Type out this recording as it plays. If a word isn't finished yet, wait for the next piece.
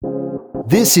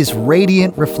This is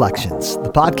Radiant Reflections,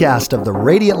 the podcast of the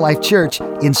Radiant Life Church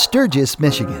in Sturgis,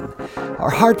 Michigan. Our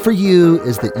heart for you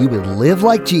is that you would live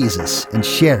like Jesus and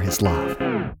share his love.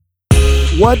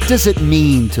 What does it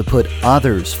mean to put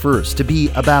others first, to be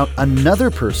about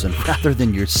another person rather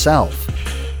than yourself?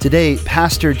 Today,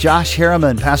 Pastor Josh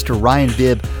Harriman and Pastor Ryan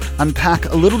Bibb unpack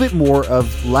a little bit more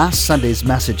of last Sunday's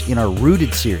message in our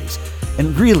Rooted series.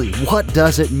 And really, what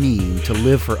does it mean to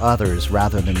live for others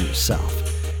rather than yourself?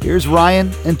 Here's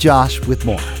Ryan and Josh with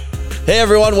more. Hey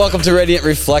everyone, welcome to Radiant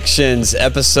Reflections,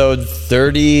 episode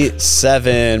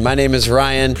 37. My name is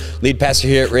Ryan, lead pastor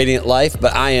here at Radiant Life,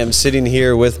 but I am sitting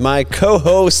here with my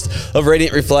co-host of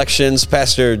Radiant Reflections,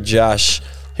 Pastor Josh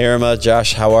Harriman.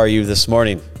 Josh, how are you this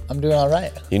morning? I'm doing all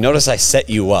right. You notice I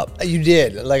set you up. You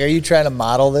did. Like, are you trying to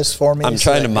model this for me? I'm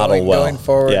trying to model well. Going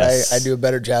forward, yes. I do a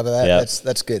better job of that. Yep.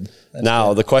 That's good.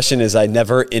 Now, the question is, I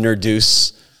never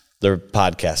introduce the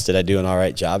podcast. Did I do an all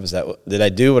right job? Did I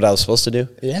do what I was supposed to do?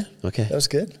 Yeah. Okay. That was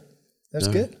good.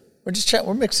 Good. We're just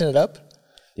we're mixing it up.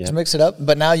 Yep. Just mix it up.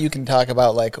 But now you can talk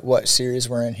about like what series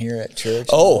we're in here at church.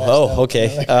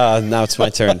 Okay. Now it's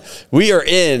my turn. We are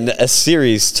in a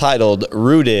series titled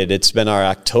Rooted. It's been our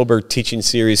October teaching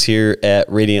series here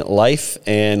at Radiant Life,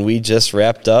 and we just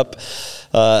wrapped up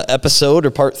episode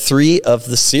or part 3 of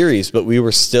the series, but we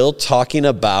were still talking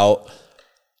about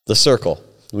the circle.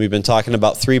 We've been talking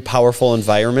about 3 powerful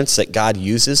environments that God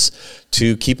uses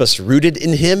to keep us rooted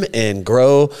in him and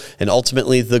grow, and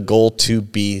ultimately the goal to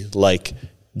be like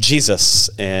Jesus.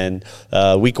 And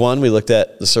week 1, we looked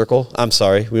at the circle.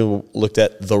 We looked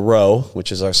at the row,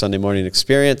 which is our Sunday morning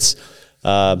experience.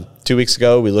 2 weeks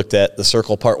ago, we looked at the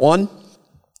circle part 1,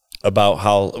 about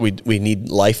how we need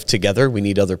life together. We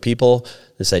need other people,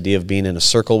 this idea of being in a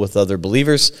circle with other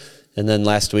believers. And then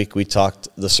last week, we talked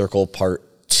the circle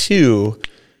part 2,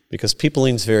 because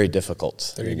peopling's very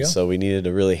difficult. There you go. So we needed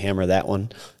to really hammer that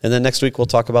one. And then next week, we'll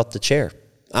talk about the chair.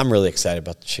 I'm really excited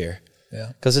about the chair. Yeah.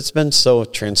 Because it's been so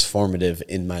transformative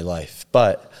in my life.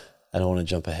 But I don't want to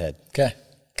jump ahead. Okay.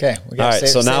 All right.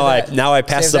 So now I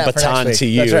pass the baton to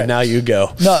you. Right. Now you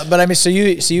go. No, but I mean, so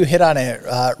you hit on it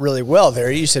really well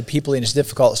there. You said peopling is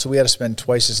difficult, so we had to spend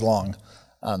twice as long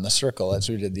on the circle as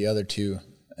we did the other 2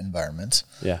 environments.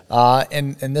 Yeah.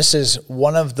 And this is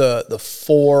one of the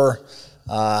 4.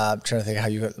 I'm trying to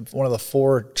think one of the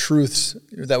 4 truths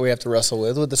that we have to wrestle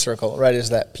with the circle, right,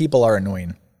 is that people are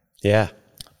annoying. Yeah.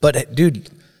 But, dude,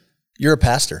 you're a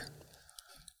pastor.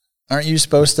 Aren't you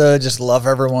supposed to just love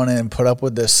everyone and put up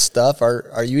with this stuff?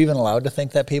 Are you even allowed to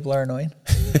think that people are annoying?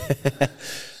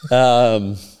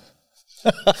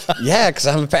 Yeah, because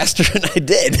I'm a pastor and I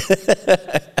did.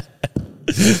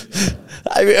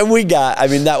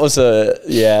 That was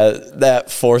that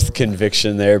 4th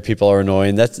conviction there. People are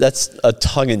annoying. That's a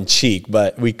tongue in cheek,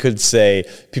 but we could say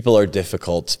people are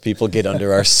difficult. People get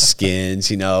under our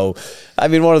skins,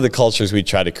 one of the cultures we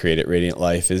try to create at Radiant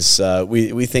Life is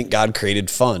we think God created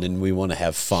fun and we want to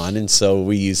have fun. And so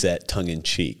we use that tongue in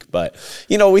cheek. But,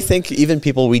 we think even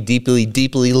people we deeply,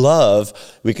 deeply love,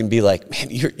 we can be like, man,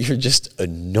 you're just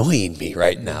annoying me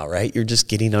right now, right? You're just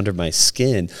getting under my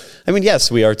skin.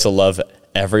 Yes, we are to love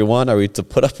everyone. Are we to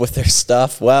put up with their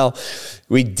stuff? Well,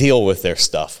 we deal with their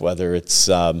stuff, whether it's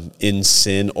in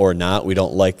sin or not. We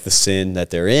don't like the sin that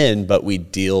they're in, but we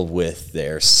deal with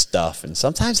their stuff. And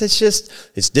sometimes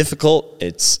it's difficult,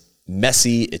 it's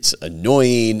messy, it's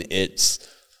annoying, it's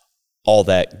all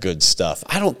that good stuff.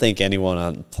 I don't think anyone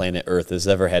on planet Earth has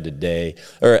ever had a day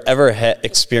or ever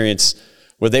experienced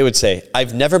where they would say,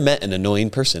 I've never met an annoying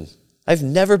person. I've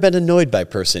never been annoyed by a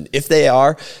person. If they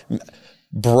are,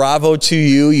 bravo to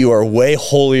you. You are way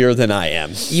holier than I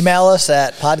am. Email us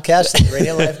at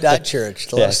podcast@radiantlife.church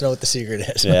to let us know what the secret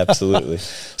is. Yeah, absolutely.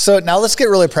 So now let's get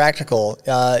really practical.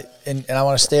 And I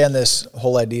want to stay on this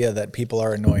whole idea that people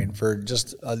are annoying for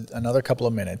just another couple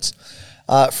of minutes.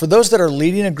 For those that are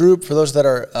leading a group, for those that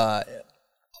are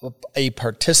a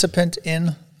participant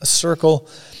in a circle,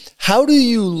 how do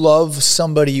you love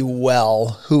somebody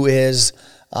well who is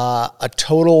a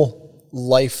total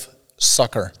life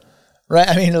sucker?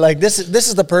 Right, this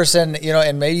is the person,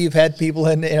 and maybe you've had people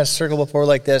in a circle before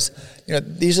like this.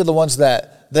 These are the ones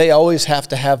that they always have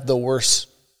to have the worst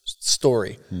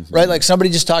story, right? Like somebody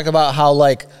just talked about how,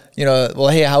 well,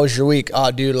 hey, how was your week?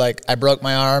 Oh, dude, I broke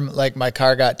my arm, my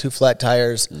car got 2 flat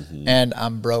tires, and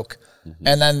I'm broke.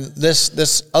 And then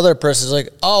this other person is like,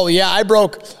 oh yeah, I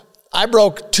broke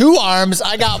 2 arms.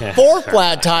 I got 4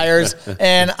 flat tires,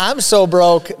 and I'm so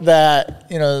broke that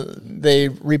they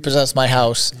repossessed my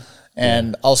house.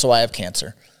 And also I have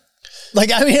cancer. You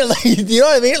know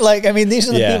what I mean? These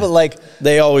are the people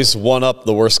they always one up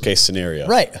the worst case scenario.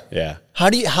 Right. Yeah. How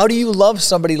do you love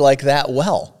somebody like that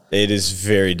well? It is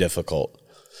very difficult.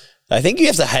 I think you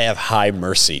have to have high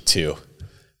mercy too,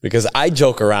 because I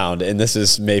joke around, and this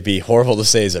is maybe horrible to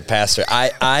say as a pastor.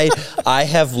 I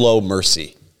have low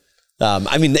mercy.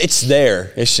 I mean, it's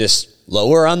there. It's just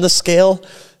lower on the scale.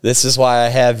 This is why I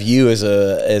have you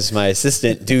as my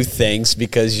assistant do things,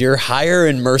 because you're higher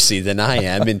in mercy than I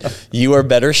am, and you are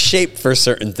better shaped for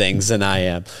certain things than I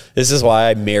am. This is why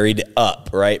I married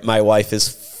up, right? My wife is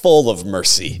full of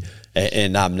mercy,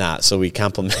 and I'm not, so we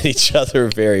complement each other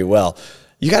very well.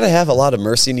 You got to have a lot of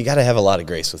mercy, and you got to have a lot of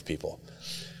grace with people.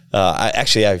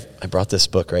 I brought this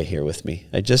book right here with me.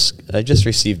 I just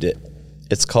received it.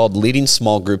 It's called Leading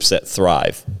Small Groups That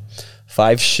Thrive.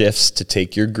 5 shifts to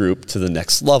take your group to the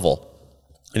next level.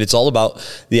 And it's all about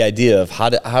the idea of how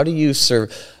do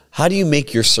you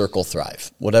make your circle thrive,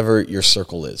 whatever your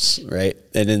circle is, right?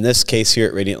 And in this case here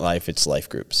at Radiant Life, it's life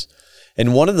groups.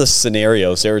 And one of the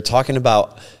scenarios they were talking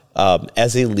about,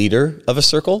 as a leader of a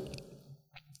circle,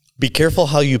 be careful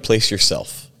how you place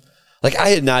yourself. Like, I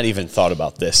had not even thought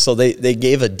about this. So they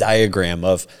gave a diagram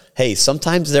of, hey,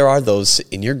 sometimes there are those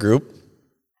in your group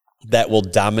that will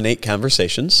dominate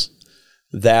conversations,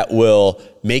 that will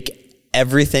make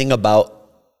everything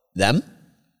about them,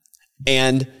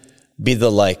 and be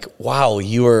the like, wow,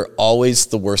 you are always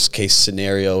the worst case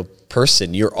scenario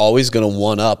person. You're always going to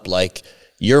one up, like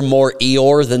you're more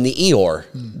Eeyore than the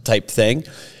Eeyore type thing.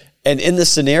 And in the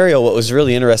scenario, what was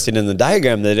really interesting in the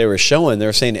diagram that they were showing, they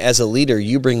were saying, as a leader,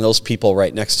 you bring those people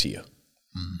right next to you.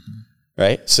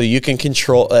 Right? So you can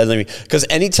control, because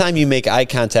anytime you make eye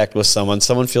contact with someone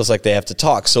feels like they have to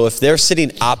talk. So if they're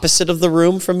sitting opposite of the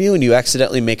room from you and you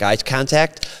accidentally make eye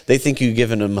contact, they think you've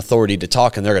given them authority to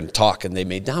talk, and they're going to talk, and they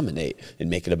may dominate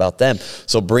and make it about them.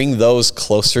 So bring those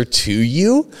closer to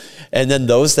you. And then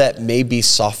those that may be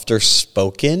softer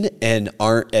spoken and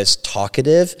aren't as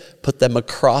talkative, put them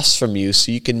across from you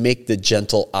so you can make the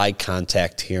gentle eye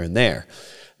contact here and there.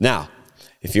 Now,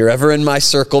 if you're ever in my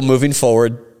circle moving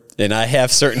forward, and I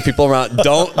have certain people around,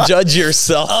 don't judge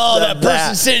yourself. Oh, that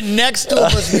person sitting next to him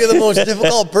must be the most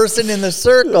difficult person in the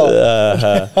circle.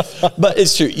 But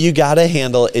it's true. You got to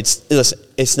handle it. Listen,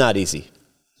 it's not easy.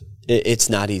 It's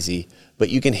not easy, but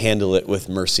you can handle it with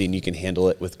mercy, and you can handle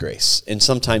it with grace. And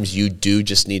sometimes you do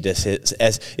just need to sit,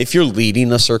 as if you're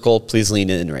leading a circle, please lean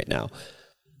in right now.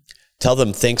 Tell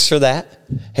them, thanks for that.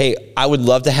 Hey, I would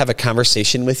love to have a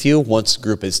conversation with you once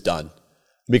group is done,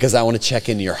 because I want to check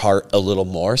into your heart a little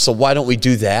more. So why don't we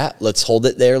do that? Let's hold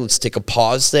it there. Let's take a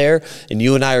pause there. And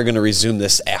you and I are going to resume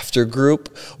this after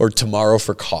group or tomorrow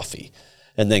for coffee,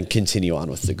 and then continue on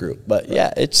with the group. But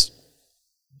yeah,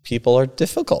 people are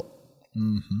difficult.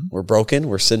 Mm-hmm. We're broken.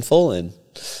 We're sinful. And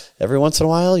every once in a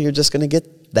while, you're just going to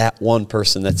get that one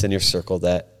person that's in your circle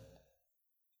that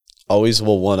always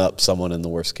will one up someone in the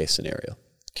worst case scenario.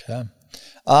 Okay.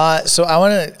 So I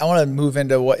want to move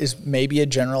into what is maybe a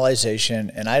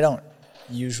generalization, and I don't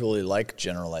usually like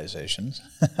generalizations.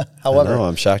 However,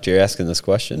 I'm shocked you're asking this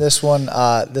question. This one,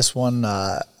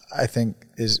 I think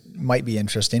might be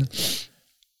interesting.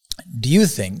 Do you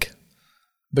think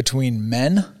between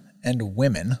men and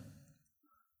women,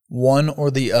 one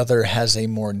or the other has a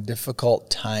more difficult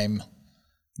time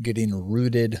getting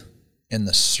rooted in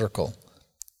the circle?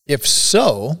 If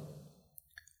so,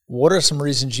 what are some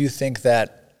reasons you think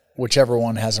that whichever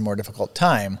one has a more difficult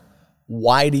time,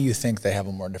 why do you think they have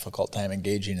a more difficult time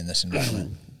engaging in this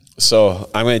environment? So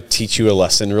I'm going to teach you a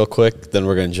lesson real quick, then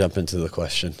we're going to jump into the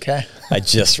question. Okay. I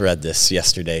just read this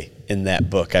yesterday in that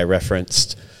book I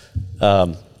referenced,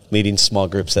 Leading Small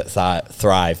Groups That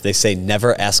Thrive. They say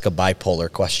never ask a bipolar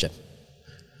question,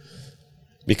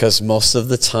 because most of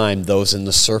the time those in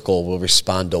the circle will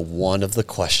respond to one of the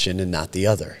question and not the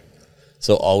other.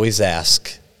 So always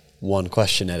ask one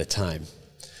question at a time.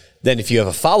 Then if you have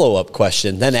a follow-up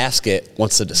question, then ask it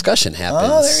once the discussion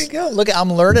happens. Oh, there you go. Look,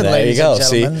 I'm learning, ladies and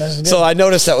gentlemen. See? So I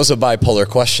noticed that was a bipolar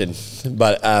question,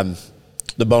 but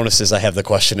the bonus is I have the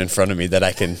question in front of me that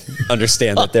I can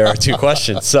understand that there are 2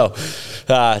 questions. So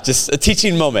just a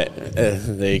teaching moment.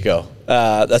 There you go.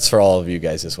 That's for all of you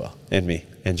guys as well, and me,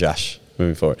 and Josh,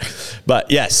 moving forward.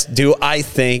 But yes, do I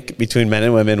think between men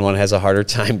and women, one has a harder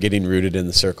time getting rooted in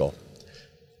the circle?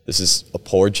 This is a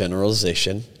poor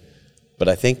generalization, but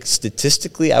I think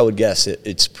statistically, I would guess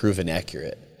it's proven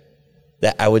accurate.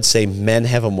 That I would say men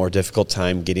have a more difficult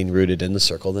time getting rooted in the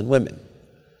circle than women.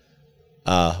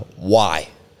 Why?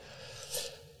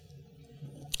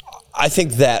 I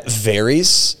think that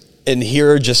varies, and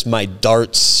here are just my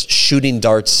shooting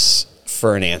darts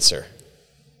for an answer.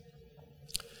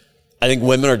 I think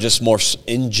women are just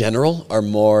in general, are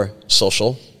more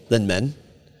social than men.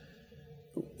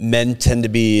 Men tend to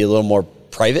be a little more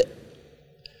private,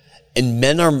 and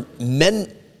men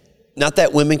Not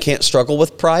that women can't struggle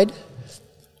with pride,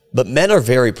 but men are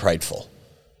very prideful.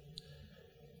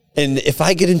 And if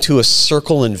I get into a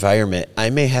circle environment,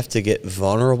 I may have to get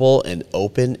vulnerable and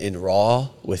open and raw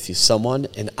with someone,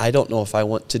 and I don't know if I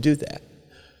want to do that.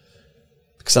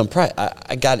 Because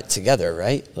I got it together,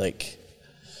 right? Like,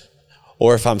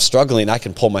 or if I'm struggling, I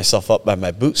can pull myself up by my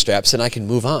bootstraps and I can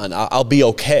move on. I'll be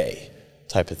okay,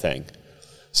 type of thing.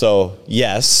 So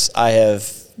yes, I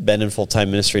have been in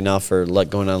full-time ministry now for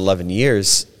going on 11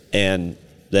 years, and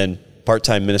then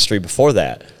part-time ministry before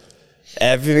that.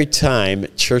 Every time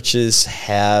churches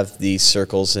have these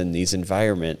circles and these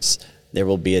environments, there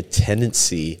will be a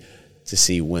tendency to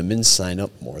see women sign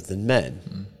up more than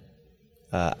men.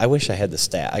 I wish I had the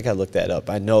stat. I got to look that up.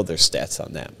 I know there's stats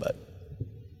on that, but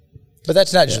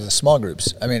that's not just the small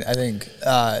groups. I mean, I think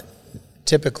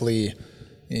typically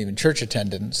even church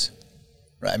attendance,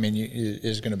 right? I mean,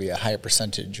 is going to be a higher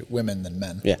percentage women than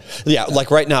men. Yeah.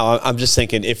 Like right now, I'm just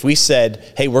thinking if we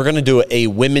said, hey, we're going to do a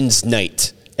women's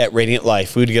night at Radiant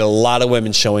Life, we would get a lot of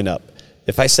women showing up.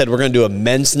 If I said we're going to do a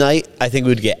men's night, I think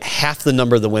we would get half the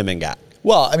number the women got.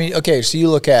 Well, I mean, okay, so you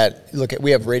look at we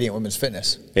have Radiant Women's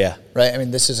Fitness. Yeah. Right? I mean,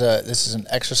 this is an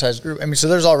exercise group. I mean, so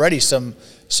there's already some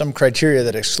criteria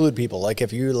that exclude people. Like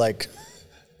if you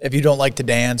don't like to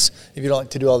dance, if you don't like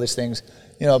to do all these things,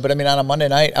 but I mean, on a Monday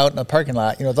night out in the parking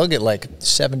lot, they'll get like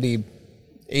 70,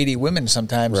 80 women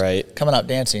sometimes coming out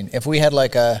dancing. If we had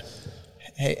like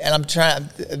hey, and I'm trying,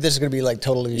 this is going to be like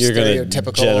totally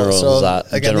stereotypical. So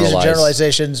again, these are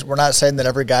generalizations. We're not saying that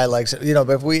every guy likes it,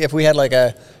 but if we had like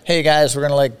hey guys, we're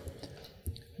going to like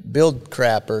build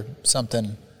crap or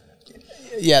something.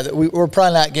 Yeah, we're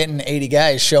probably not getting 80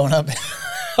 guys showing up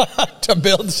to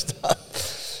build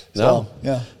stuff. No.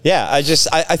 So, yeah. I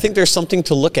think there's something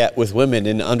to look at with women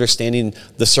in understanding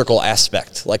the circle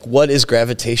aspect. Like what is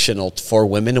gravitational for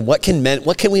women and what can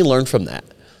we learn from that?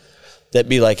 That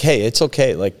be like, hey, it's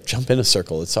okay. Like jump in a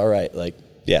circle. It's all right. Like,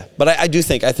 yeah. But I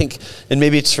think, and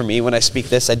maybe it's for me when I speak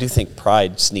this, I do think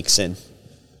pride sneaks in.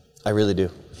 I really do.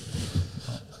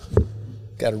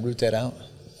 Got to root that out.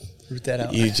 You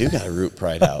do got to root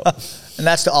pride out. And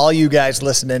that's to all you guys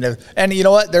listening. And you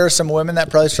know what? There are some women that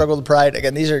probably struggle with pride.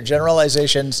 Again, these are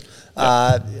generalizations.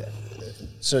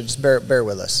 So just bear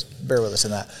with us. Bear with us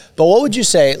in that. But what would you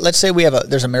say? Let's say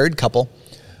there's a married couple.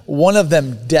 One of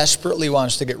them desperately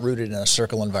wants to get rooted in a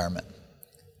circle environment,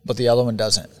 but the other one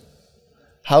doesn't.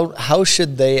 How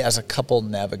should they as a couple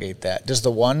navigate that? Does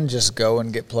the one just go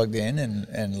and get plugged in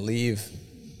and leave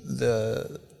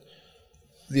the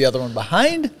other one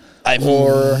behind? How do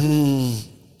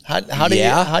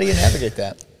you navigate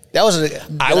that? That was Did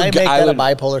I make that a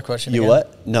bipolar question? You again?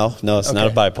 What? No, it's not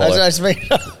a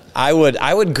bipolar.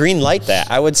 I would green light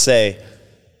that. I would say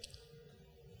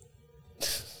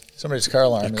somebody's car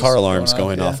alarm. Car alarm's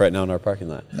going off right now in our parking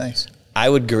lot. Nice. I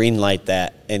would green light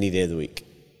that any day of the week.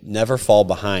 Never fall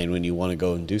behind when you want to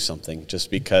go and do something just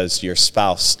because your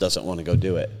spouse doesn't want to go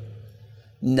do it.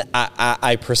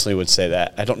 I personally would say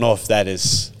that. I don't know if that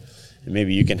is,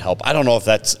 maybe you can help. I don't know if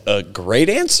that's a great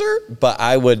answer, but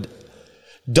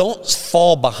don't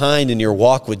fall behind in your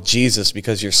walk with Jesus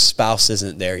because your spouse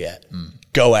isn't there yet.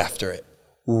 Go after it.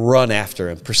 Run after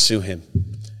him. Pursue him.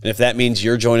 And if that means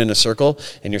you're joining a circle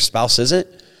and your spouse isn't,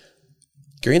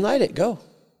 green light it, go.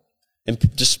 And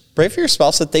just pray for your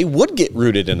spouse that they would get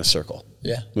rooted in a circle.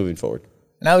 Yeah. Moving forward.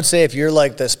 And I would say if you're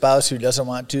like the spouse who doesn't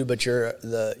want to, but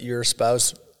your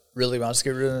spouse really wants to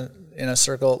get rooted in a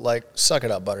circle, like suck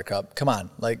it up, buttercup. Come on.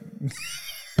 Like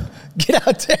get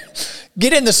out there.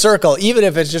 Get in the circle, even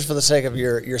if it's just for the sake of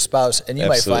your spouse, and you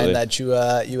Absolutely. might find that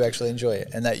you actually enjoy it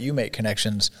and that you make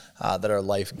connections that are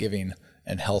life-giving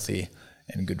and healthy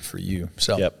and good for you.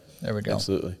 So There we go.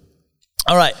 Absolutely.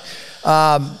 All right.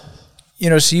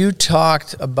 So you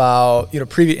talked about,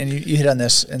 and you hit on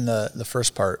this in the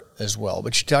first part as well,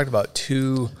 but you talked about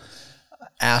two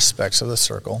aspects of the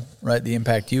circle, right? The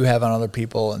impact you have on other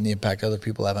people and the impact other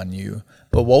people have on you.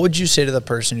 But what would you say to the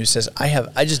person who says,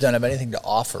 I just don't have anything to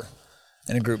offer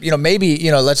in a group?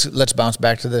 Let's bounce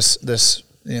back to this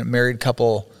married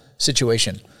couple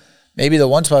situation. Maybe the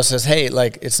one spouse says, hey,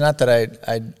 like, it's not that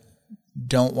I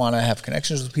don't want to have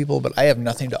connections with people, but I have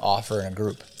nothing to offer in a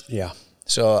group. Yeah.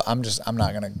 So I'm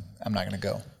not gonna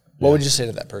go. What would you say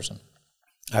to that person?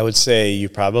 I would say you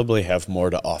probably have more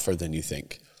to offer than you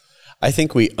think. I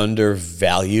think we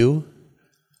undervalue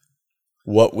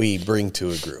what we bring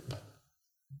to a group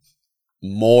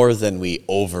more than we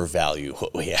overvalue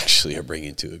what we actually are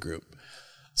bringing to a group.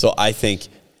 So I think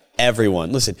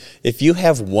everyone, listen, if you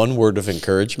have one word of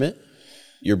encouragement,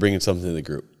 you're bringing something to the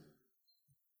group.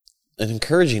 An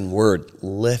encouraging word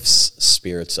lifts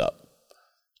spirits up.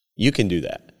 You can do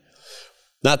that.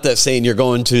 Not that saying you're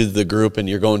going to the group and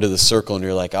you're going to the circle and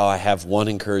you're like, oh, I have one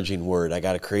encouraging word. I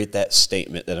got to create that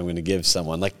statement that I'm going to give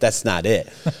someone. Like, that's not it.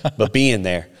 But being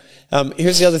there.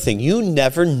 Here's the other thing. You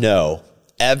never know,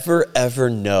 ever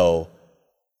know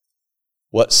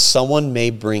what someone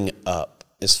may bring up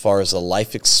as far as a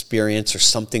life experience or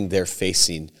something they're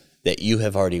facing that you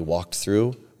have already walked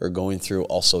through or going through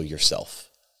also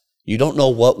yourself. You don't know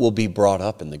what will be brought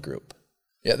up in the group.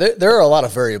 Yeah, there are a lot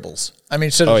of variables. I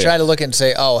mean, so to try to look and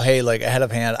say, oh, hey, like ahead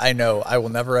of hand, I know I will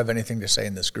never have anything to say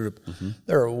in this group. Mm-hmm.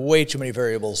 There are way too many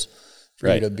variables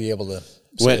for you to be able to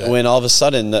say that. When all of a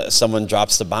sudden someone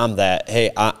drops the bomb that, hey,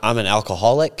 I'm an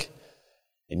alcoholic,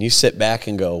 and you sit back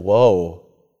and go, whoa,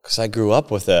 because I grew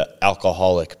up with an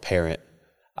alcoholic parent.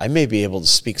 I may be able to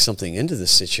speak something into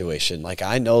this situation. Like,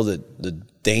 I know the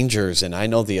dangers, and I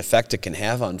know the effect it can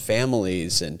have on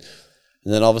families, and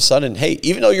then all of a sudden, hey,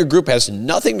 even though your group has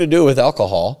nothing to do with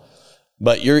alcohol,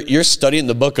 but you're studying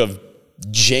the book of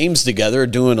James together,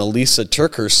 doing a Lisa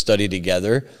Turker study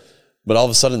together, but all of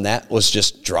a sudden that was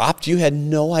just dropped. You had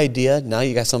no idea. Now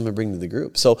you got something to bring to the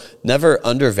group. So never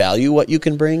undervalue what you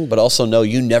can bring, but also know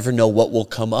you never know what will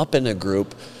come up in a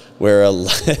group where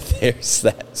there's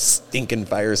that stinking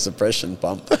fire suppression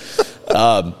pump.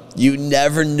 You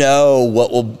never know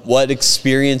what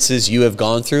experiences you have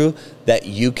gone through that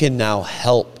you can now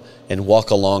help and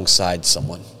walk alongside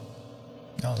someone.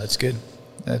 Oh, that's good.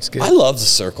 That's good. I love the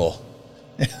circle.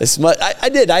 It's much,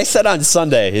 I said on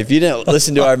Sunday, if you didn't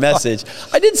listen to our message,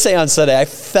 I did say on Sunday, I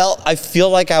feel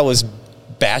like I was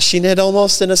bashing it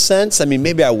almost in a sense. I mean,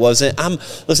 maybe I wasn't.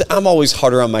 I'm always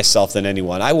harder on myself than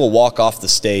anyone. I will walk off the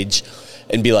stage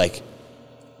and be like,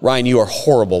 Ryan, you are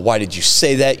horrible. Why did you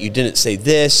say that? You didn't say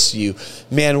this.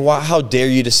 How dare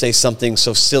you to say something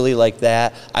so silly like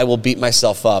that? I will beat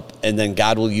myself up, and then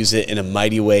God will use it in a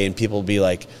mighty way, and people will be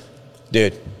like,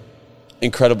 dude,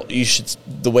 incredible. You should,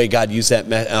 the way God used that,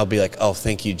 and I'll be like, oh,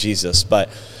 thank you, Jesus. But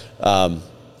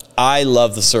I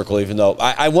love the circle, even though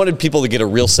I wanted people to get a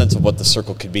real sense of what the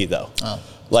circle could be, though. Oh,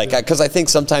 because I think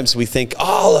sometimes we think,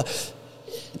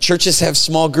 churches have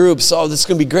small groups. Oh, this is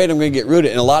going to be great. I'm going to get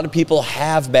rooted. And a lot of people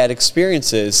have bad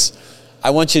experiences.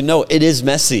 I want you to know it is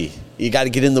messy. You got to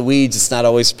get in the weeds. It's not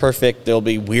always perfect. There'll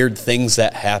be weird things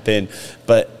that happen,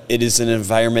 but it is an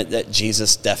environment that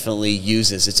Jesus definitely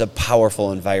uses. It's a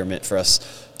powerful environment for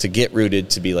us to get rooted,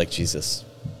 to be like Jesus.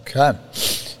 Okay.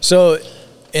 So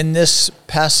in this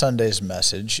past Sunday's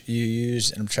message, you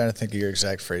used, and I'm trying to think of your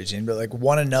exact phrasing, but like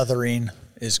one anothering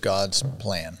is God's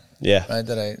plan. Yeah. Right?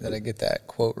 Did I get that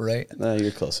quote right? No, you're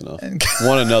close enough.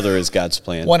 One another is God's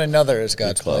plan. One another is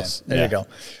God's plan. There you go.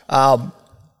 And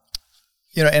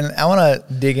I want to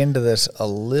dig into this a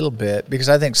little bit because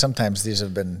I think sometimes these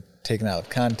have been taken out of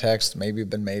context, maybe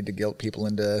been made to guilt people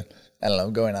into, I don't know,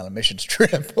 going on a missions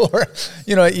trip or,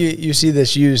 you see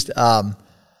this used. But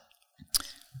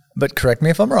correct me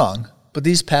if I'm wrong, but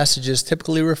these passages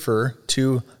typically refer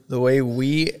to the way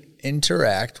we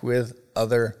interact with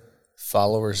other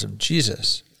followers of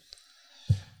Jesus.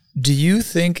 Do you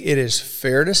think it is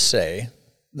fair to say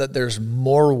that there's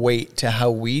more weight to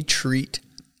how we treat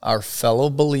our fellow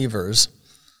believers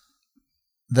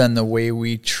than the way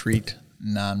we treat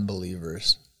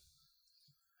non-believers?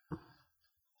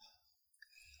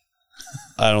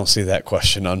 I don't see that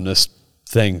question on this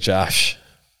thing, Josh.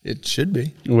 It should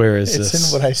be. Where is this?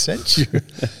 It's in what I sent you.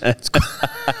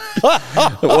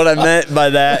 What I meant by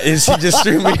that is he just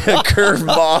threw me a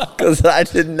curveball because I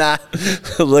did not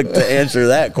look to answer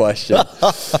that question.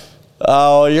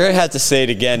 Oh, you're going to have to say it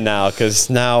again now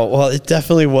because it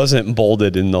definitely wasn't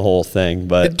bolded in the whole thing.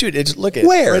 But dude, look at it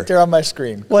right there on my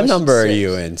screen. What number are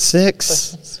you in? 6?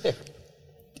 6.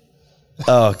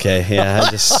 Okay,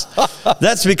 yeah,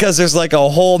 that's because there's like a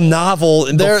whole novel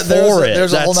before it.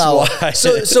 There's a whole novel.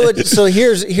 So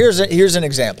here's an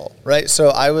example, right? So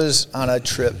I was on a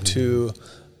trip to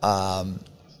the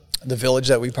village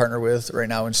that we partner with right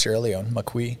now in Sierra Leone,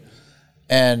 Makui,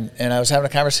 and I was having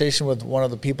a conversation with one of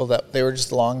the people that they were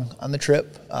just along on the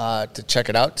trip to check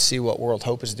it out, to see what World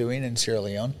Hope is doing in Sierra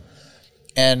Leone,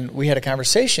 and we had a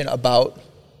conversation about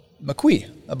Makui,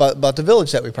 about the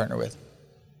village that we partner with.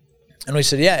 And we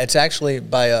said, yeah, it's actually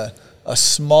by a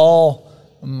small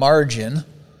margin,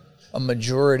 a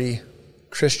majority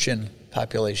Christian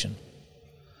population.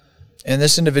 And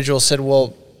this individual said,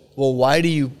 well, why do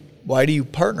you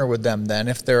partner with them then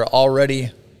if they're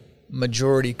already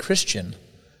majority Christian?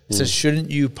 He says, shouldn't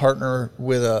you partner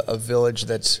with a village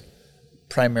that's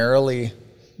primarily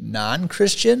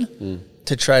non-Christian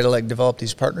to try to develop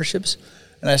these partnerships?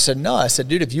 And I said, no. I said,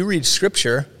 dude, if you read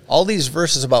Scripture, all these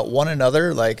verses about one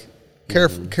another,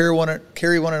 carry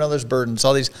one another's burdens,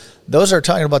 all these. Those are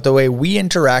talking about the way we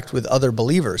interact with other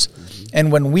believers. Mm-hmm.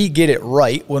 And when we get it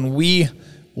right, when we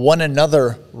one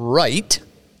another right,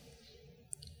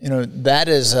 that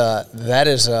is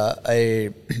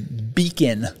a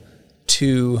beacon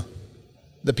to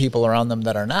the people around them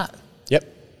that are not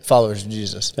followers of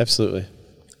Jesus. Absolutely.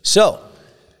 So,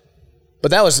 but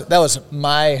that was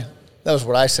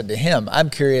what I said to him. I'm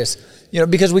curious,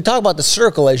 because we talk about the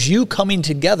circle as you coming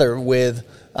together with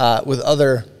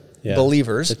other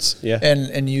believers.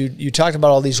 And you talked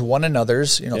about all these one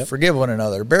another's, forgive one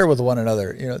another, bear with one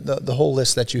another, the whole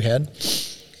list that you had.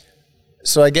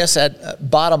 So I guess at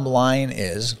bottom line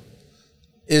is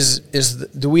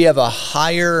do we have a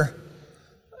higher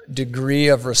degree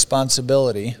of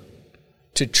responsibility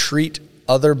to treat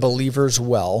other believers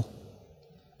well,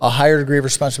 a higher degree of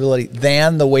responsibility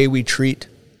than the way we treat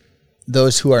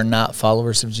those who are not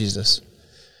followers of Jesus?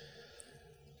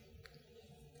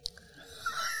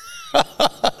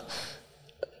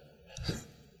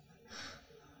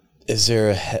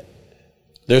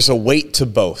 There's a weight to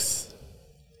both.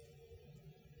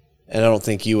 And I don't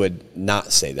think you would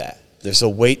not say that. There's a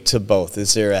weight to both.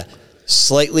 Is there a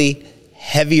slightly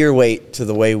heavier weight to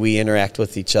the way we interact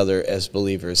with each other as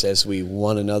believers, as we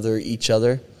one another each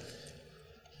other?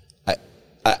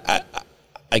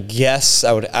 I guess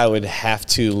I would have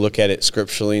to look at it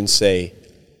scripturally and say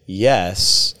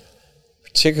yes,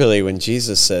 particularly when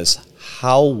Jesus says,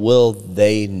 "How will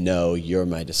they know you're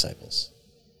my disciples?"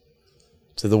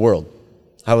 To the world,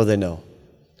 how will they know?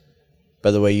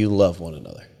 By the way you love one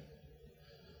another.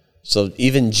 So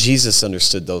even Jesus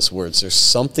understood those words. There's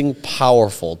something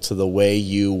powerful to the way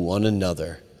you one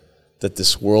another that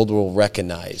this world will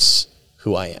recognize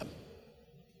who I am.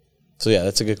 So yeah,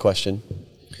 that's a good question.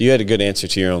 You had a good answer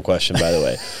to your own question, by the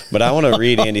way. But I want to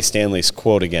read Andy Stanley's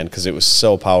quote again because it was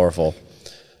so powerful.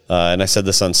 And I said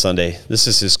this on Sunday. This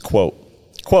is his quote.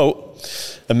 Quote,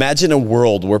 "Imagine a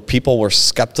world where people were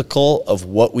skeptical of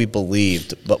what we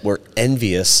believed, but were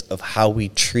envious of how we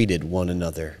treated one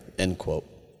another." End quote.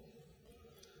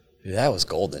 Dude, that was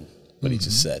golden, what he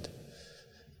just said.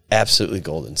 Absolutely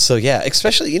golden. So yeah,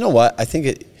 especially, you know what? I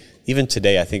think even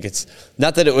today, I think it's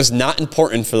not that it was not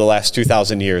important for the last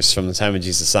 2,000 years from the time of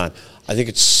Jesus on. I think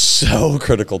it's so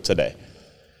critical today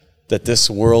that this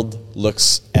world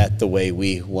looks at the way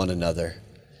we one another,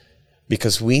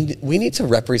 because we need to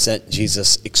represent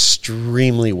Jesus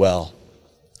extremely well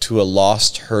to a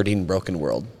lost, hurting, broken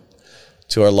world,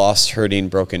 to our lost, hurting,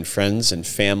 broken friends and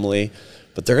family.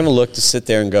 But they're going to look to sit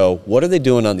there and go, what are they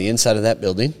doing on the inside of that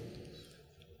building?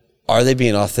 Are they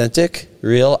being authentic,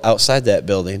 real, outside that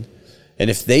building? And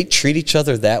if they treat each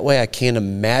other that way, I can't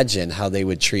imagine how they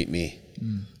would treat me,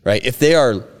 right? If they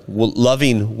are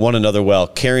loving one another well,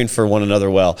 caring for one another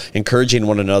well, encouraging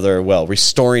one another well,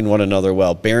 restoring one another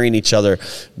well, bearing each other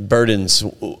burdens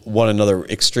one another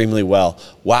extremely well.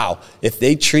 Wow, if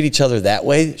they treat each other that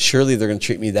way, surely they're going to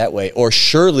treat me that way. Or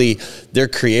surely their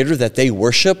creator that they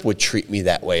worship would treat me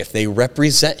that way. If they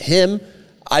represent him,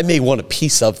 I may want a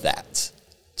piece of that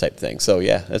type thing. So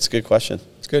yeah, that's a good question.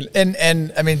 It's good.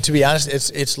 And I mean, to be honest,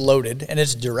 it's loaded and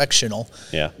it's directional.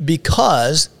 Yeah.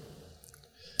 Because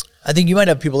I think you might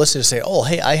have people listening to say, "Oh,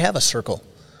 hey, I have a circle,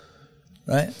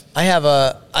 right? I have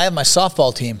my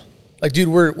softball team. Like, dude,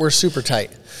 we're super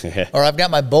tight. Or I've got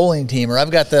my bowling team, or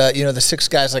I've got the 6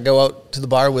 guys I go out to the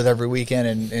bar with every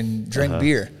weekend and drink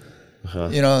beer.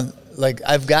 Like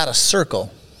I've got a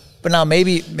circle. But now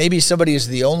maybe somebody is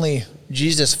the only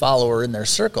Jesus follower in their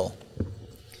circle,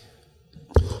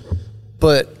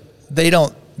 but they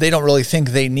don't really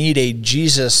think they need a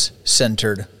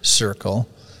Jesus-centered circle."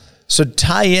 So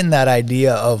tie in that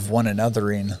idea of one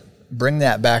anothering, bring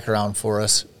that back around for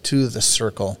us to the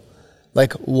circle.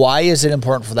 Like, why is it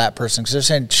important for that person? Because they're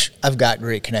saying, I've got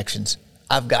great connections.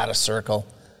 I've got a circle.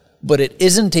 But it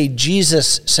isn't a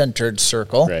Jesus-centered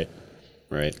circle.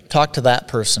 Right. Talk to that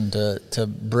person to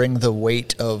bring the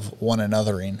weight of one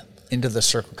anothering into the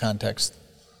circle context.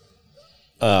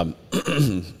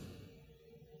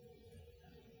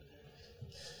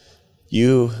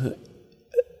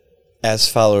 As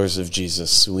followers of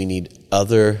Jesus, we need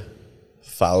other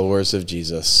followers of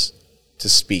Jesus to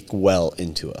speak well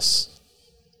into us.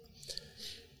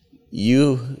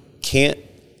 You can't,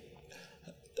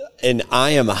 and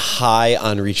I am high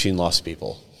on reaching lost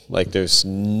people. Like, there's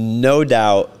no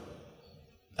doubt,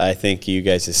 I think you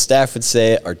guys as staff would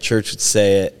say it, our church would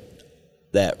say it,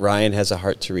 that Ryan has a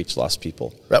heart to reach lost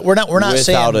people. Right. We're not without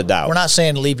saying, a doubt. We're not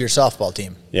saying leave your softball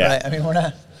team. Yeah. Right? I mean, we're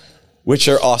not. Which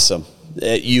are awesome.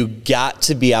 You got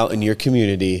to be out in your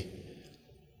community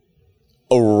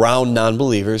around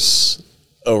non-believers,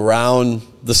 around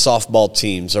the softball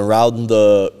teams, around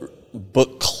the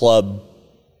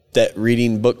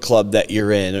reading book club that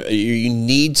you're in. You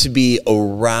need to be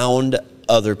around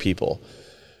other people.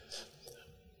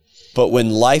 But when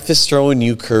life is throwing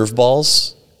you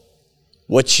curveballs,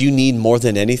 what you need more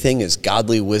than anything is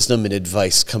godly wisdom and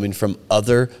advice coming from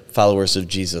other followers of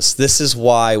Jesus. This is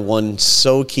why one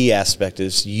so key aspect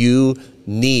is you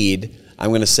need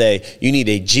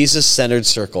a Jesus-centered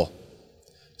circle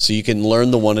so you can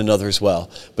learn the one another as well.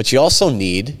 But you also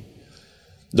need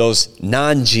those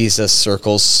non-Jesus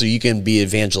circles so you can be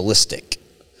evangelistic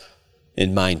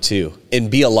in mind too. And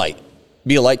be a light.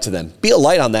 Be a light to them. Be a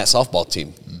light on that softball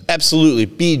team. Absolutely.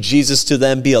 Be Jesus to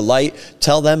them. Be a light.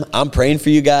 Tell them, I'm praying for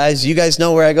you guys. You guys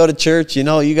know where I go to church. You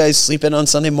know, you guys sleep in on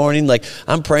Sunday morning. Like,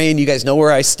 I'm praying. You guys know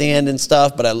where I stand and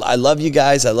stuff. But I love you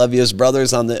guys. I love you as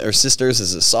brothers or sisters,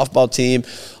 as a softball team,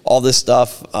 all this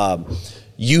stuff.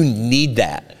 You need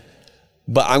that.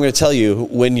 But I'm going to tell you,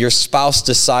 when your spouse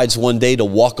decides one day to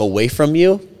walk away from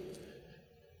you,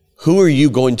 who are you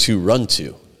going to run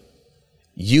to?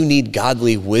 You need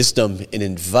godly wisdom and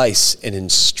advice and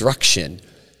instruction.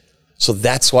 So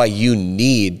that's why you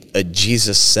need a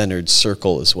Jesus-centered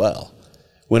circle as well.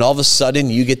 When all of a sudden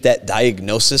you get that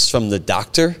diagnosis from the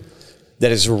doctor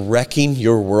that is wrecking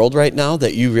your world right now,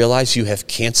 that you realize you have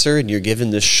cancer and you're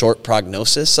given this short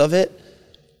prognosis of it,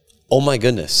 oh my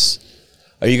goodness.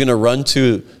 Are you going to run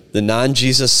to the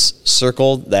non-Jesus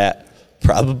circle that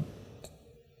probably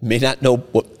may not know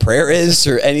what prayer is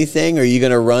or anything? Or are you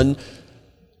going to run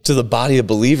to the body of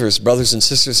believers, brothers and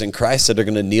sisters in Christ, that are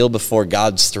going to kneel before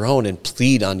God's throne and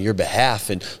plead on your behalf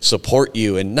and support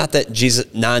you? And not that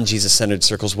non-Jesus-centered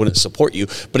circles wouldn't support you,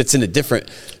 but it's in a different...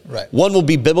 Right. One will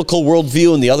be biblical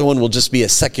worldview and the other one will just be a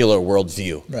secular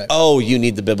worldview. Right. Oh, you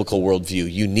need the biblical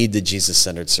worldview. You need the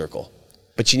Jesus-centered circle.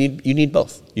 But you need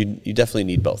both. You definitely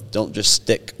need both. Don't just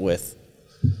stick with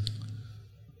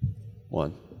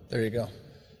one. There you go.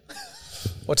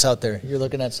 What's out there? You're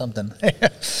looking at something.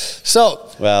 So,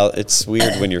 well, it's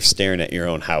weird when you're staring at your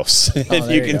own house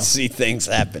and you can go. see things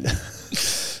happen.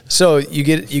 So you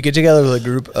get together with a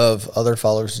group of other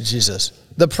followers of Jesus.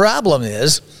 The problem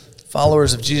is,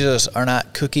 followers of Jesus are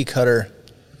not cookie cutter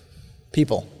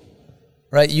people,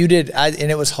 right?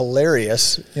 And it was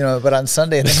hilarious, but on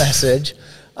Sunday in the message,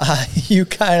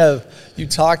 you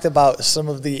talked about some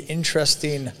of the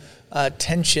interesting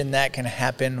tension that can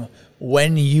happen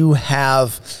when you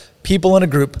have people in a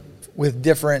group with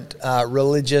different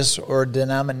religious or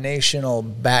denominational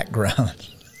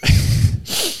backgrounds.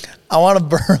 I want to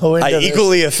burrow into this.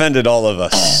 Equally offended all of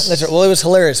us. That's right. Well, it was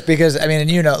hilarious because,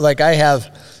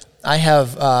 I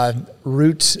have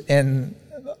roots in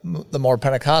the more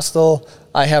Pentecostal.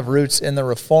 I have roots in the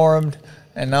Reformed.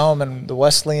 And now I'm in the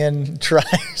Wesleyan tribe.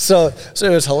 So it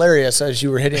was hilarious as you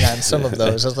were hitting on some of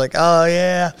those. I was like, oh,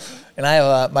 yeah. And I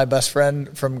have my best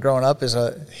friend from growing up he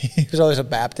was always a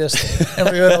Baptist,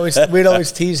 and we'd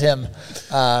always tease him.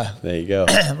 There you go.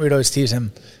 We'd always tease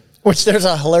him, which there's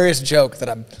a hilarious joke that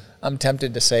I'm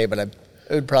tempted to say, but it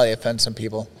would probably offend some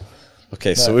people.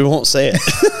 Okay, so we won't say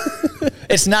it.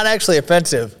 It's not actually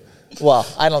offensive. Well,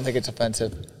 I don't think it's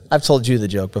offensive. I've told you the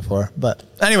joke before, but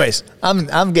anyways,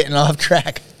 I'm getting off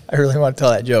track. I really want to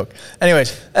tell that joke.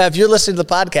 Anyways, if you're listening to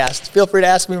the podcast, feel free to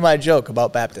ask me my joke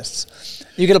about Baptists.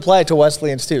 You can apply it to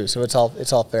Wesleyans too, so it's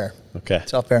all fair. Okay.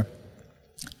 It's all fair.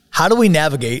 How do we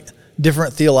navigate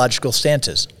different theological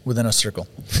stances within a circle?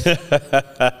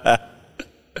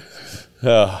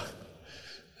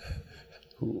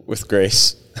 With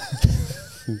grace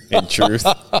and truth.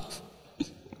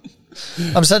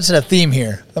 I'm sensing a theme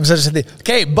here.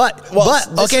 Okay,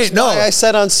 I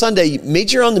said on Sunday,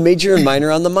 major on the major and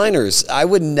minor on the minors. I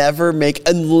would never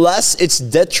unless it's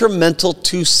detrimental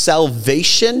to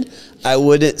salvation, I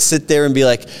wouldn't sit there and be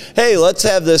like, hey, let's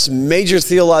have this major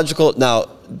theological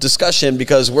discussion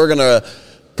because we're going to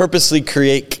purposely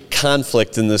create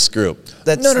conflict in this group.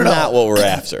 That's not what we're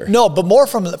after. No, but more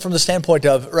from the standpoint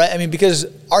of, right, I mean, because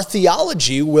our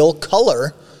theology will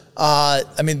color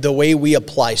the way we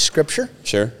apply Scripture.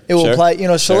 Sure. It will apply,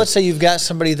 so Sure. let's say you've got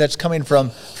somebody that's coming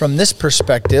from this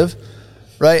perspective,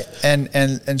 right?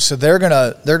 And so they're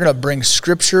gonna bring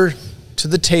Scripture to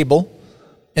the table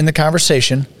in the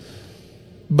conversation,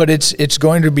 but it's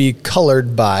going to be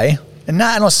colored by, and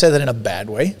I don't say that in a bad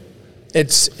way.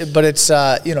 It's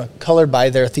colored by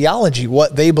their theology,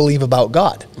 what they believe about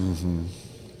God. Mm-hmm.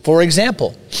 For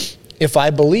example, if I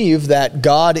believe that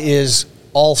God is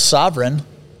all sovereign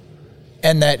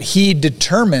and that He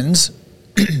determines,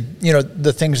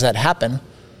 the things that happen,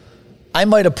 I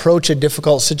might approach a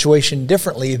difficult situation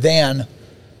differently than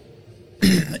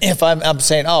if I'm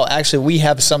saying, oh, actually, we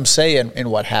have some say in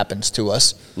what happens to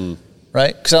us,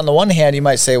 right? Because on the one hand, you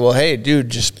might say, well, hey, dude,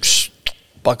 just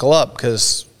buckle up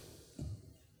because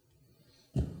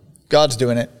God's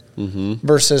doing it.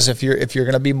 Versus if you're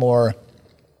going to be more,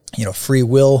 free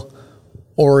will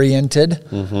oriented,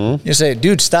 you say,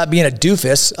 dude, stop being a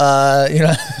doofus.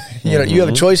 You have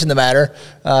a choice in the matter.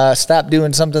 Stop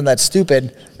doing something that's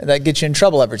stupid and that gets you in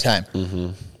trouble every time.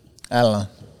 I don't know.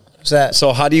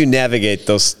 So how do you navigate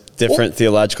those different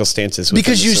theological stances?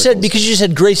 Because you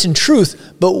said grace and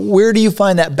truth, but where do you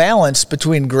find that balance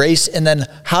between grace and then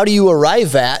how do you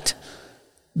arrive at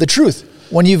the truth?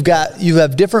 When you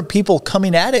have different people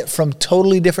coming at it from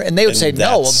totally different, and they would say,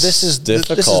 no, well, this is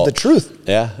the truth.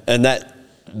 Yeah, and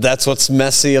that's what's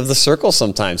messy of the circle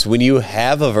sometimes, when you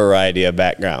have a variety of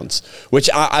backgrounds, which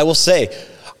I will say,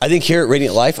 I think here at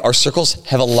Radiant Life, our circles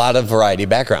have a lot of variety of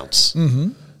backgrounds,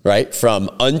 right? From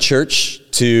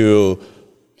unchurched to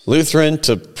Lutheran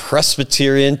to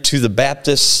Presbyterian to the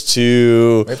Baptists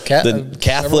to the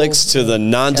Catholics to the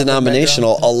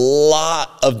non-denominational, a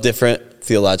lot of different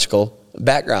theological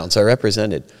backgrounds are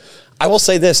represented. I will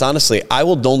say this, honestly, I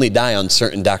will only die on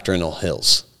certain doctrinal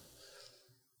hills.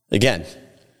 Again,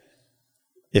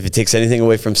 if it takes anything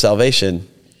away from salvation,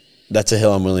 that's a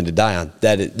hill I'm willing to die on.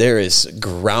 There is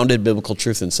grounded biblical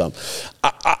truth in some.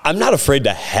 I'm not afraid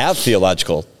to have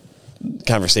theological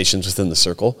conversations within the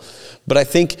circle, but I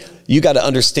think you got to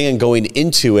understand going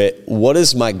into it, what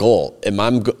is my goal?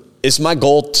 Is my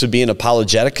goal to be an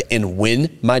apologetic and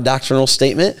win my doctrinal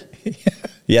statement?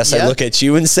 Yes, I look at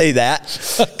you and say that,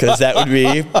 because that would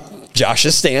be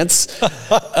Josh's stance.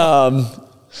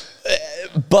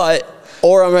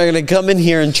 Or am I going to come in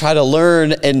here and try to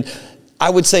learn? And I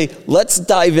would say, let's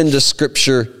dive into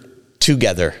Scripture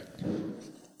together.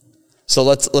 So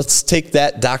let's take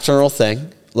that doctrinal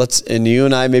thing. And you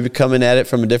and I maybe coming at it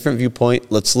from a different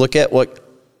viewpoint. Let's look at what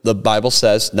the Bible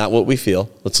says, not what we feel.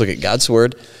 Let's look at God's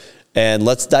Word, and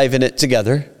let's dive in it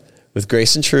together with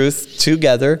grace and truth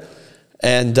together.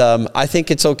 And I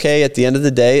think it's okay at the end of the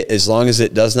day, as long as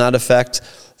it does not affect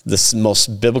the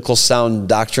most biblical sound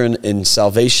doctrine in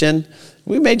salvation.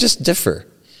 We may just differ,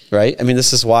 right? I mean,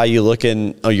 this is why you look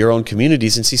in your own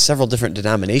communities and see several different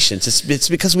denominations. It's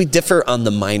because we differ on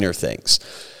the minor things.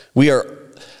 We are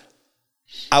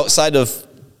outside of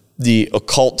the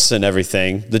occults and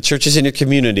everything. The churches in your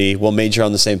community will major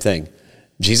on the same thing.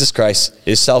 Jesus Christ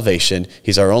is salvation.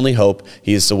 He's our only hope.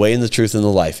 He is the way and the truth and the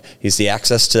life. He's the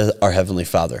access to our Heavenly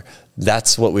Father.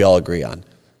 That's what we all agree on.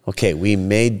 Okay, we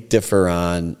may differ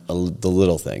on the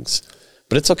little things,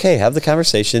 but it's okay. Have the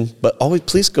conversation, but always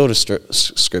please go to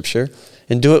Scripture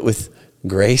and do it with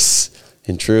grace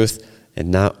and truth, and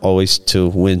not always to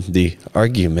win the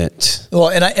argument. Well,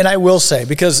 and I will say,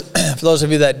 because for those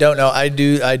of you that don't know, I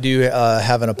do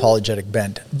have an apologetic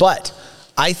bent, but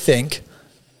I think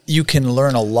you can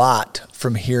learn a lot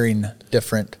from hearing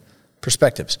different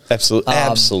perspectives.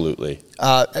 Absolutely.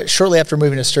 Shortly after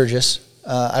moving to Sturgis,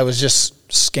 I was just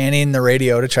scanning the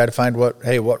radio to try to find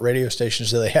what radio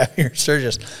stations do they have here in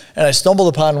Sturgis, and I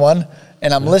stumbled upon one,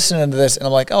 and I'm listening to this, and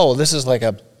I'm like, oh, this is like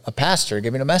a pastor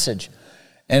giving a message.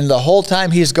 And the whole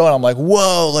time he's going, I'm like,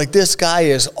 whoa, like this guy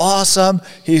is awesome.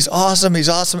 He's awesome.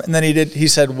 And then he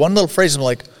said one little phrase. I'm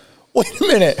like, wait a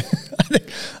minute.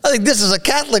 I think this is a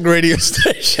Catholic radio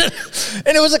station.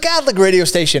 And it was a Catholic radio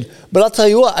station. But I'll tell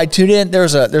you what, I tuned in.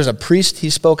 There's a priest he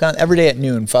spoke on every day at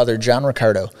noon, Father John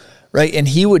Ricardo, right? And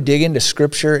he would dig into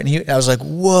Scripture, and I was like,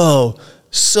 whoa,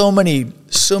 so many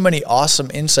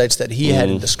awesome insights that he had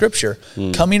into Scripture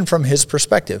coming from his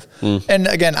perspective. And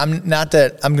again, I'm not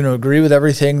that I'm going to agree with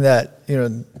everything that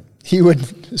he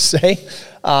would say,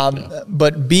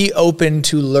 but be open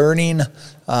to learning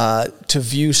to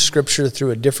view Scripture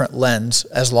through a different lens,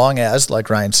 as long as, like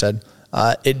Ryan said,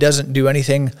 it doesn't do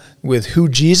anything with who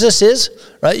Jesus is,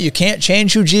 right? You can't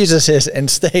change who Jesus is and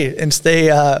stay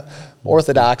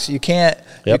orthodox. You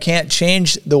can't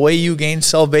change the way you gain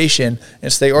salvation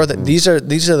and stay orthodox. These are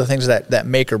the things that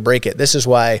make or break it. This is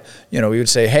why we would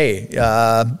say, hey,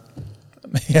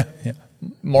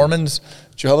 Mormons,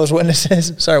 Jehovah's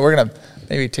Witnesses. Sorry, we're gonna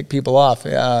maybe tick people off.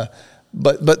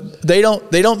 But they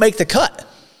don't make the cut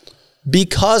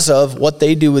because of what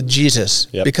they do with Jesus,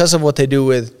 because of what they do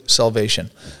with salvation.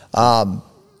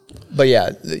 But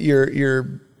yeah,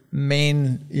 your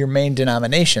main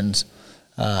denominations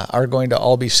are going to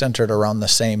all be centered around the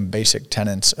same basic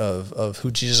tenets of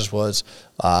who Jesus was,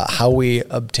 how we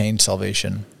obtain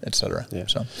salvation, etc. Yeah.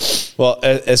 So, well,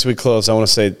 as we close, I want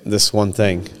to say this one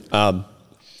thing.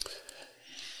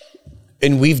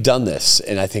 And we've done this,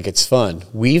 and I think it's fun.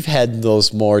 We've had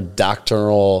those more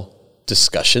doctrinal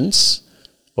discussions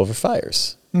over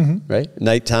fires. right?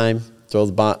 Nighttime,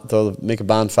 make a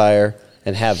bonfire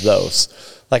and have those.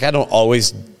 Like, I don't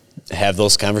always have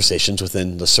those conversations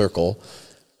within the circle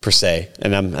per se,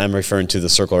 and I'm referring to the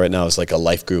circle right now as like a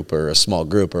life group or a small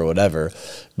group or whatever.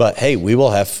 But hey, we will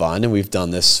have fun, and we've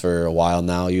done this for a while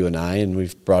now, you and I, and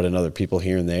we've brought in other people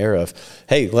here and there. Of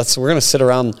hey, we're gonna sit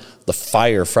around the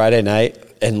fire Friday night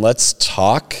and let's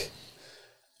talk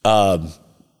some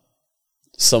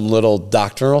little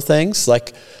doctrinal things,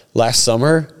 like last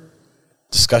summer,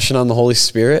 discussion on the Holy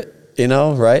Spirit.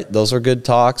 Right? Those were good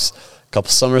talks. A couple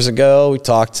summers ago, we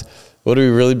talked. What do we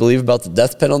really believe about the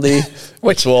death penalty?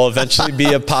 Which will eventually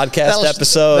be a podcast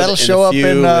episode. That'll show up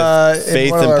in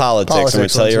faith and politics. I'm going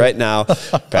to tell you right now,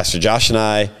 Pastor Josh and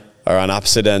I are on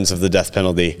opposite ends of the death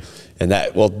penalty, and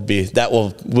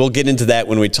we'll get into that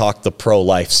when we talk the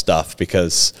pro-life stuff,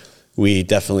 because we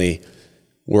definitely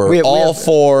we're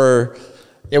for.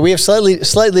 Yeah, we have slightly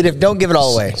different. Don't give it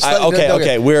all away.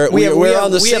 Okay. We're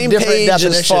on the same page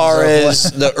as far as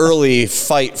the early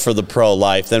fight for the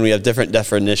pro-life. Then we have different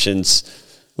definitions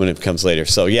when it comes later.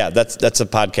 So yeah, that's a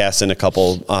podcast and a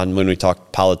couple on when we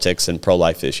talk politics and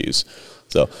pro-life issues.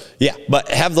 So yeah, but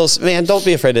have those, man, don't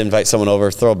be afraid to invite someone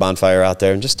over, throw a bonfire out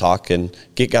there and just talk and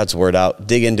get God's word out,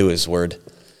 dig into his word.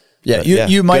 Yeah,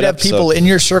 you might have people in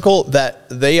your circle that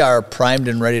they are primed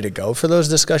and ready to go for those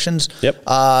discussions. Yep.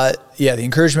 The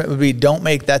encouragement would be, don't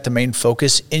make that the main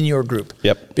focus in your group.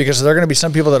 Yep. Because there are going to be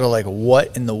some people that are like,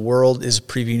 what in the world is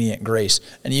prevenient grace?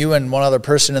 And you and one other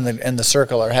person in the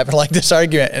circle are having like this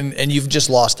argument, and you've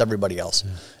just lost everybody else.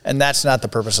 And that's not the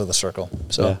purpose of the circle.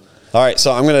 So. Yeah. All right,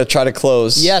 so I'm going to try to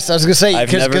close. Yes, I was going to say,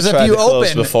 because if you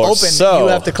open, you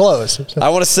have to close. I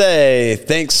want to say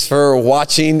thanks for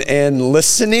watching and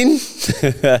listening.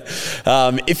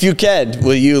 If you can,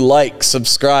 will you like,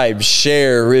 subscribe,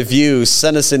 share, review,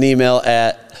 send us an email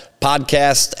at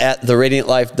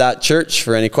podcast@theradiantlife.church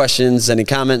for any questions, any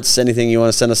comments, anything you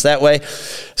want to send us that way.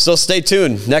 So stay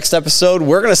tuned. Next episode,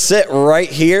 we're going to sit right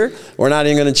here. We're not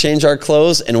even going to change our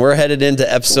clothes, and we're headed into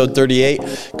episode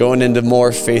 38, going into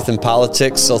more faith and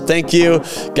politics. So thank you,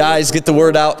 guys. Get the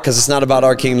word out, because it's not about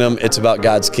our kingdom. It's about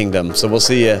God's kingdom. So we'll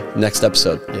see you next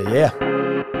episode. Yeah.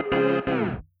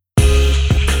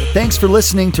 Thanks for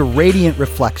listening to Radiant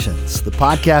Reflections, the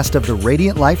podcast of the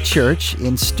Radiant Life Church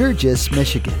in Sturgis,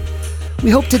 Michigan. We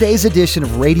hope today's edition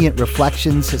of Radiant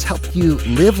Reflections has helped you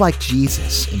live like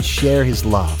Jesus and share his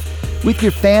love with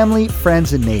your family,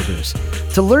 friends, and neighbors.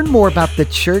 To learn more about the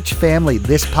church family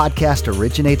this podcast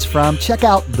originates from, check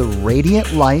out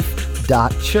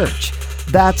theradiantlife.church.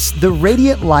 That's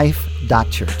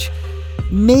theradiantlife.church.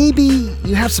 Maybe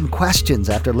you have some questions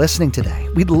after listening today.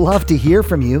 We'd love to hear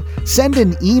from you. Send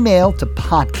an email to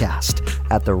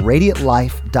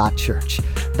podcast@theradiantlife.church.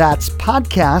 That's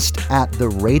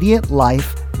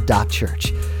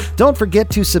podcast@theradiantlife.church. Don't forget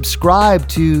to subscribe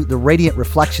to the Radiant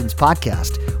Reflections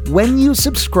podcast. When you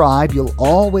subscribe, you'll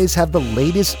always have the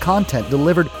latest content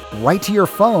delivered right to your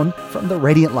phone from the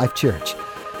Radiant Life Church.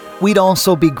 We'd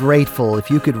also be grateful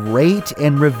if you could rate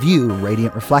and review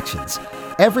Radiant Reflections.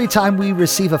 Every time we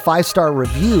receive a 5-star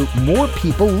review, more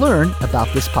people learn about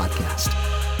this podcast.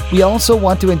 We also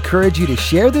want to encourage you to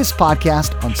share this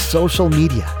podcast on social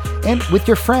media and with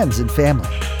your friends and family.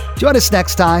 Join us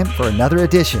next time for another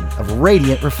edition of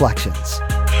Radiant Reflections.